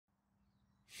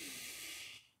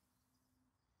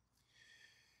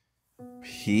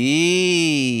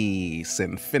Peace,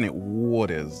 infinite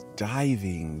waters,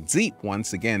 diving deep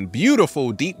once again.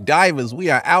 Beautiful deep divers, we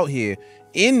are out here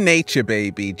in nature,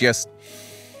 baby. Just,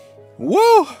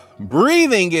 woo,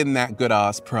 breathing in that good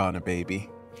ass prana, baby.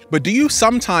 But do you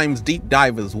sometimes, deep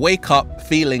divers, wake up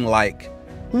feeling like,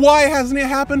 why hasn't it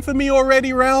happened for me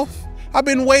already, Ralph? I've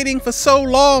been waiting for so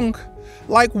long.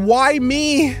 Like, why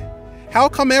me? How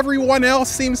come everyone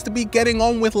else seems to be getting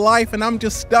on with life and I'm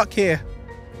just stuck here?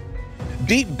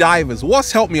 Deep divers,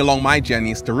 what's helped me along my journey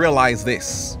is to realize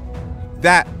this,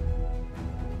 that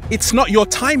it's not your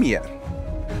time yet.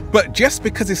 But just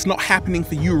because it's not happening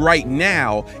for you right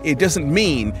now, it doesn't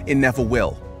mean it never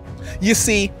will. You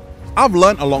see, I've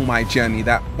learned along my journey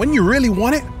that when you really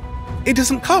want it, it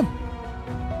doesn't come.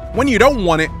 When you don't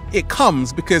want it, it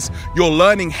comes because you're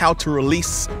learning how to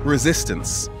release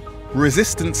resistance.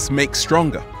 Resistance makes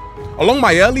stronger. Along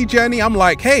my early journey, I'm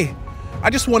like, hey, I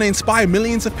just want to inspire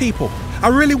millions of people. I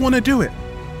really want to do it.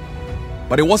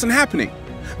 But it wasn't happening.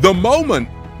 The moment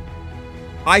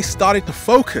I started to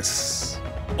focus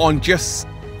on just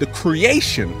the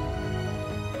creation,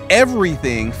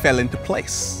 everything fell into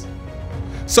place.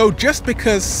 So just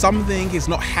because something is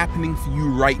not happening for you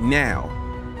right now,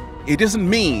 it doesn't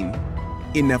mean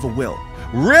it never will.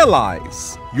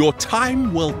 Realize your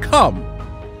time will come.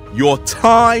 Your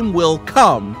time will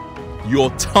come. Your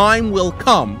time will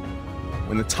come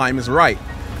when the time is right.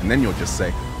 And then you'll just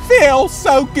say, feels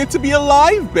so good to be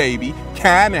alive, baby.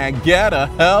 Can I get a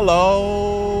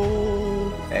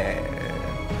hello?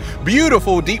 Yeah.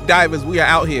 Beautiful deep divers, we are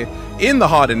out here in the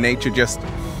heart of nature, just,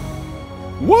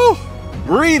 woo,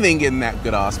 breathing in that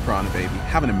good ass prana, baby.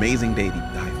 Have an amazing day,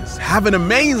 deep divers. Have an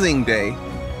amazing day.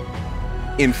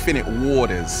 Infinite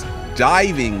waters,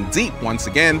 diving deep once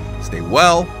again. Stay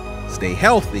well, stay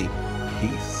healthy.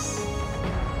 Peace.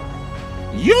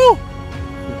 You.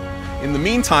 In the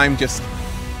meantime, just,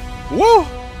 woo,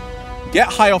 get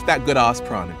high off that good ass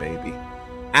prana, baby.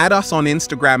 Add us on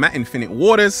Instagram at Infinite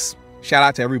Waters. Shout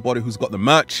out to everybody who's got the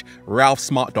merch,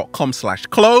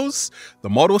 ralphsmart.com/clothes. The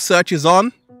model search is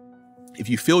on. If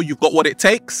you feel you've got what it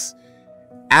takes,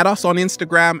 add us on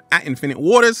Instagram at Infinite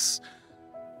Waters.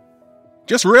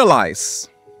 Just realize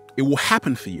it will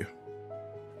happen for you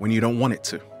when you don't want it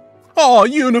to. Oh,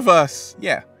 universe.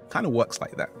 Yeah, kind of works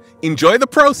like that. Enjoy the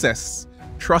process.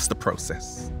 Trust the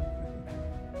process.